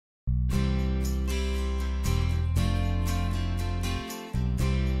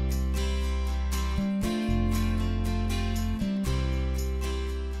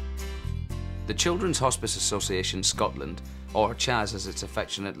The Children's Hospice Association Scotland, or CHAS as it's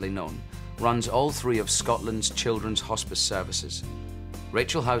affectionately known, runs all three of Scotland's children's hospice services: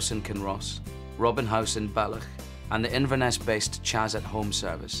 Rachel House in Kinross, Robin House in Balloch, and the Inverness-based CHAS at Home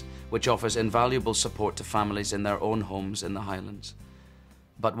service, which offers invaluable support to families in their own homes in the Highlands.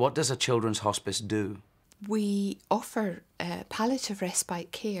 But what does a children's hospice do? We offer palliative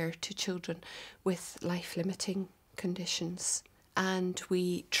respite care to children with life-limiting conditions, and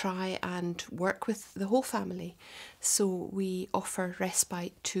we try and work with the whole family. So we offer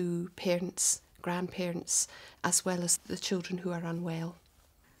respite to parents, grandparents, as well as the children who are unwell.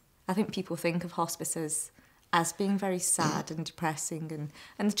 I think people think of hospices as being very sad and depressing,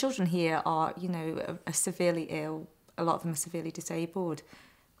 and the children here are, you know, are severely ill. A lot of them are severely disabled,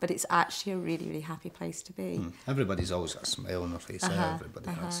 but it's actually a really, really happy place to be. Everybody's always got a smile on their face, everybody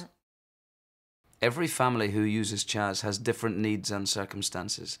has. Every family who uses CHAS has different needs and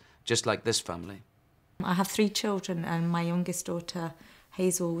circumstances, just like this family. I have 3 children, and my youngest daughter,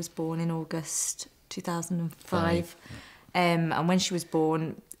 Hazel, was born in August 2005. And when she was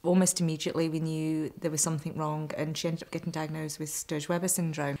born, almost immediately we knew there was something wrong, and she ended up getting diagnosed with Sturge-Weber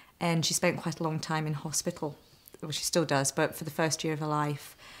syndrome. And she spent quite a long time in hospital. Well, she still does, but for the first year of her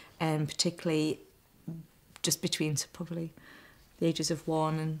life, and particularly just between probably the ages of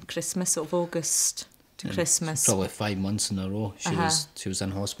 1 and Christmas, sort of August to Christmas. Probably 5 months in a row she was in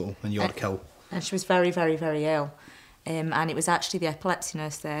hospital in York Hill. And she was very, very, very ill. And it was actually the epilepsy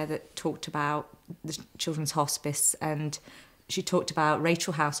nurse there that talked about the children's hospice, and she talked about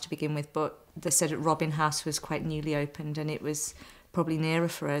Rachel House to begin with, but they said that Robin House was quite newly opened and it was probably nearer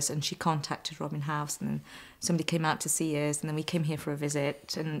for us, and she contacted Robin House, and then somebody came out to see us, and then we came here for a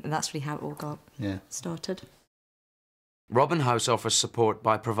visit, and that's really how it all got started. Robin House offers support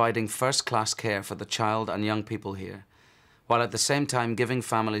by providing first-class care for the child and young people here, while at the same time giving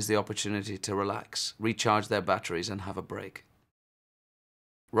families the opportunity to relax, recharge their batteries and have a break.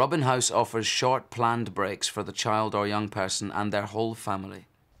 Robin House offers short, planned breaks for the child or young person and their whole family.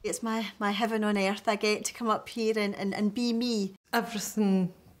 It's my heaven on earth. I get to come up here and be me.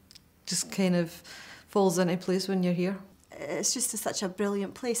 Everything just kind of falls into place when you're here. It's just such a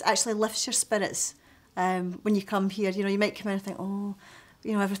brilliant place. It actually lifts your spirits when you come here. You know, you might come in and think, oh,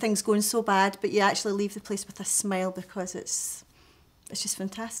 you know, everything's going so bad, but you actually leave the place with a smile because it's just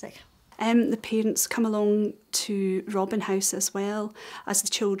fantastic. The parents come along to Robin House as well as the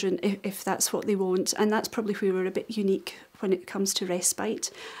children if that's what they want, and that's probably where we're a bit unique when it comes to respite.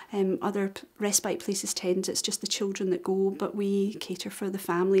 Other respite places it's just the children that go, but we cater for the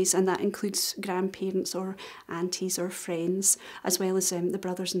families, and that includes grandparents or aunties or friends, as well as the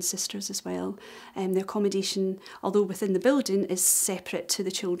brothers and sisters as well. The accommodation, although within the building, is separate to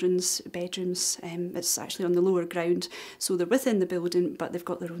the children's bedrooms. It's actually on the lower ground, so they're within the building, but they've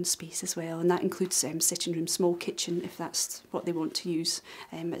got their own space as well, and that includes sitting room, small kitchen, if that's what they want to use.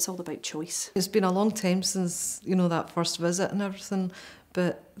 It's all about choice. It's been a long time since, you know, that first visit and everything,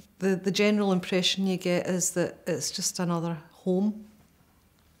 but the general impression you get is that it's just another home,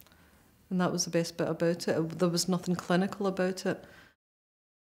 and that was the best bit about it. There was nothing clinical about it.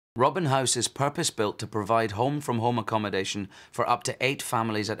 Robin House is purpose-built to provide home-from-home accommodation for up to 8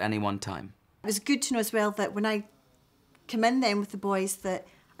 families at any one time. It was good to know as well that when I come in then with the boys that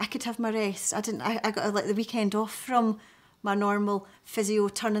I could have my rest. I got like the weekend off from my normal physio,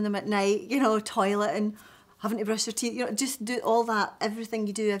 turning them at night, you know, toilet and having to brush their teeth, you know, just do all that, everything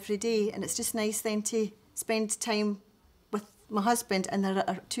you do every day. And it's just nice then to spend time with my husband, and there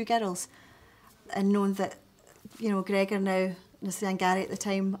are 2 girls, and knowing that, you know, Gregor now and Gary at the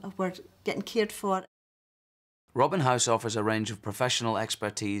time were getting cared for. Robin House offers a range of professional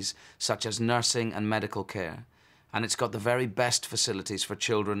expertise such as nursing and medical care, and it's got the very best facilities for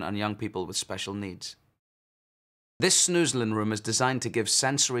children and young people with special needs. This snoozling room is designed to give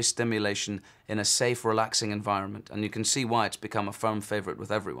sensory stimulation in a safe, relaxing environment, and you can see why it's become a firm favourite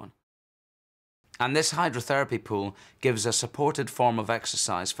with everyone. And this hydrotherapy pool gives a supported form of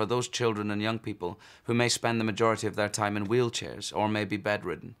exercise for those children and young people who may spend the majority of their time in wheelchairs or may be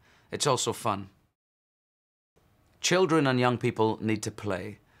bedridden. It's also fun. Children and young people need to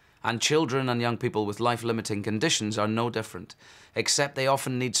play, and children and young people with life-limiting conditions are no different, except they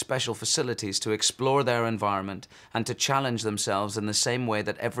often need special facilities to explore their environment and to challenge themselves in the same way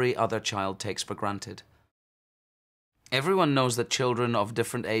that every other child takes for granted. Everyone knows that children of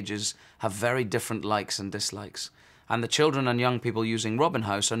different ages have very different likes and dislikes, and the children and young people using Robin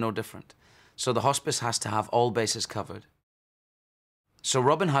House are no different, so the hospice has to have all bases covered. So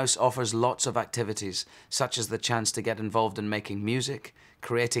Robin House offers lots of activities, such as the chance to get involved in making music,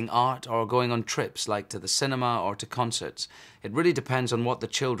 creating art, or going on trips like to the cinema or to concerts. It really depends on what the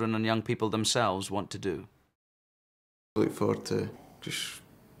children and young people themselves want to do. I look forward to just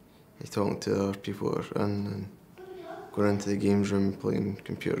talking to the other people that are in and going into the games room, playing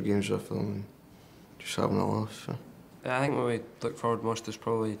computer games with them and just having a laugh. So. I think what we look forward most is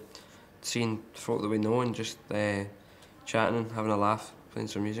probably seeing folk that we know and just chatting and having a laugh, playing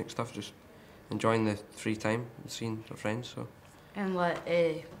some music and stuff, just enjoying the free time and seeing our friends. So. And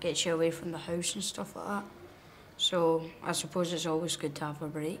gets you away from the house and stuff like that. So I suppose it's always good to have a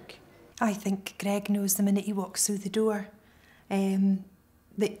break. I think Greg knows the minute he walks through the door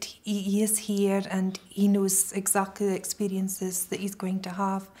that he is here, and he knows exactly the experiences that he's going to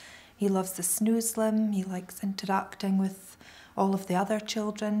have. He loves the snoozlim, he likes interacting with all of the other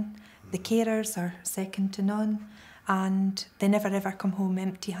children. The carers are second to none, and they never ever come home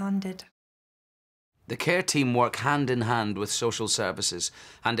empty-handed. The care team work hand in hand with social services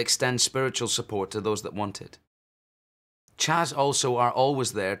and extend spiritual support to those that want it. Chas also are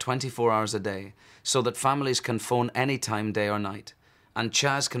always there 24 hours a day, so that families can phone any time, day or night. And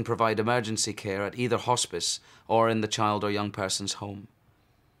Chas can provide emergency care at either hospice or in the child or young person's home.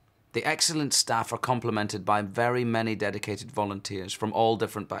 The excellent staff are complemented by very many dedicated volunteers from all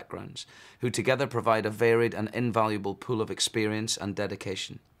different backgrounds, who together provide a varied and invaluable pool of experience and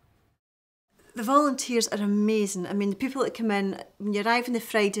dedication. The volunteers are amazing. I mean, the people that come in, when you arrive on the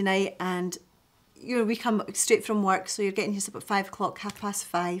Friday night and, you know, we come straight from work, so you're getting here about 5 o'clock,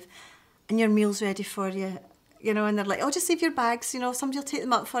 5:30, and your meal's ready for you, you know, and they're like, oh, just leave your bags, you know, somebody will take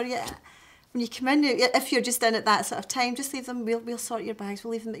them up for you. When you come in, if you're just in at that sort of time, just leave them, we'll sort your bags,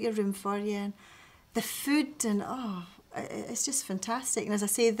 we'll leave them at your room for you. And the food, and it's just fantastic. And as I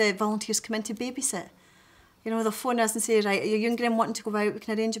say, the volunteers come in to babysit. You know, they'll phone us and say, right, are you younger and wanting to go out? We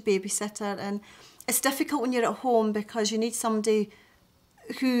can arrange a babysitter. And it's difficult when you're at home because you need somebody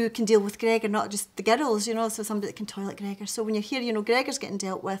who can deal with Gregor, not just the girls, you know, so somebody that can toilet Gregor. So when you're here, you know, Gregor's getting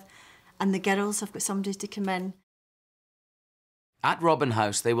dealt with and the girls have got somebody to come in. At Robin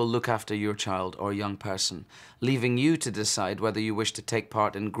House, they will look after your child or young person, leaving you to decide whether you wish to take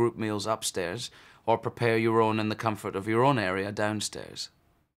part in group meals upstairs or prepare your own in the comfort of your own area downstairs.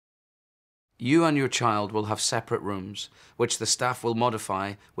 You and your child will have separate rooms, which the staff will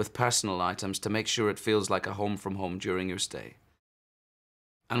modify with personal items to make sure it feels like a home from home during your stay.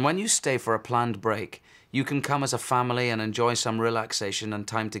 And when you stay for a planned break, you can come as a family and enjoy some relaxation and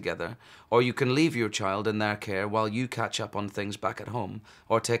time together, or you can leave your child in their care while you catch up on things back at home,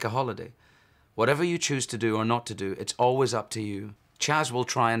 or take a holiday. Whatever you choose to do or not to do, it's always up to you. Chas will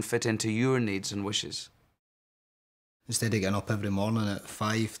try and fit into your needs and wishes. Instead of getting up every morning at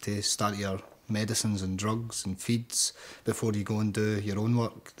 5 to start your medicines and drugs and feeds before you go and do your own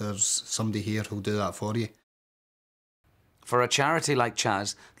work, there's somebody here who'll do that for you. For a charity like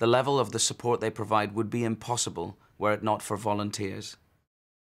Chas, the level of the support they provide would be impossible were it not for volunteers.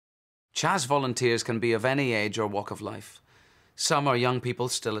 Chas volunteers can be of any age or walk of life. Some are young people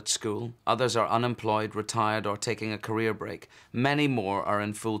still at school, others are unemployed, retired, or taking a career break. Many more are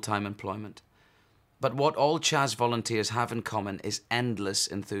in full-time employment. But what all Chas volunteers have in common is endless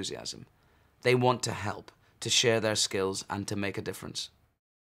enthusiasm. They want to help, to share their skills, and to make a difference.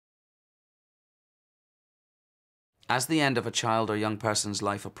 As the end of a child or young person's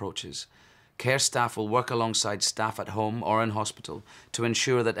life approaches, care staff will work alongside staff at home or in hospital to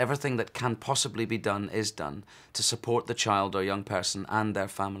ensure that everything that can possibly be done is done to support the child or young person and their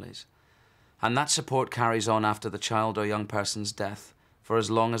families. And that support carries on after the child or young person's death for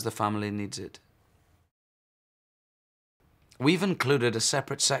as long as the family needs it. We've included a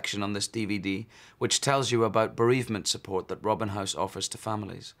separate section on this DVD which tells you about bereavement support that Robin House offers to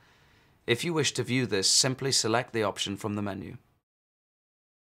families. If you wish to view this, simply select the option from the menu.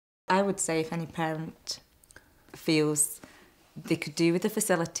 I would say if any parent feels they could do with the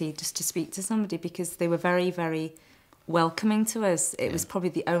facility just to speak to somebody, because they were very, very welcoming to us. It was probably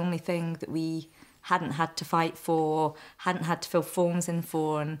the only thing that we hadn't had to fight for, hadn't had to fill forms in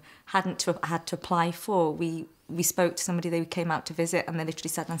for, and hadn't had to apply for. We spoke to somebody, they came out to visit, and they literally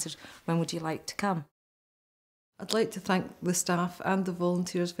sat down and said, when would you like to come? I'd like to thank the staff and the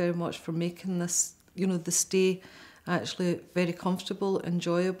volunteers very much for making this, you know, the stay actually very comfortable,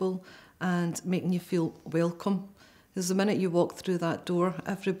 enjoyable, and making you feel welcome. Because the minute you walk through that door,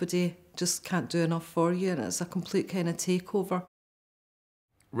 everybody just can't do enough for you, and it's a complete kind of takeover.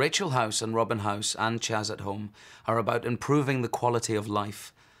 Rachel House and Robin House and Chas at Home are about improving the quality of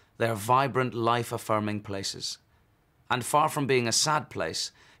life. They are vibrant, life-affirming places. And far from being a sad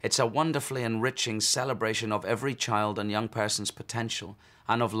place, It's a wonderfully enriching celebration of every child and young person's potential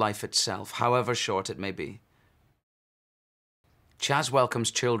and of life itself, however short it may be. Chas welcomes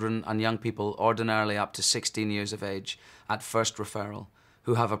children and young people ordinarily up to 16 years of age at first referral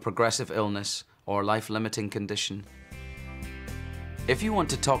who have a progressive illness or life-limiting condition. If you want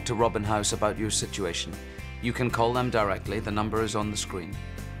to talk to Robin House about your situation, you can call them directly, the number is on the screen.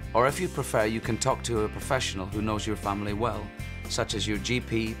 Or if you prefer, you can talk to a professional who knows your family well, such as your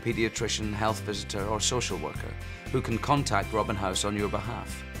GP, paediatrician, health visitor or social worker, who can contact Robin House on your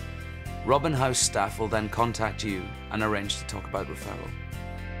behalf. Robin House staff will then contact you and arrange to talk about referral.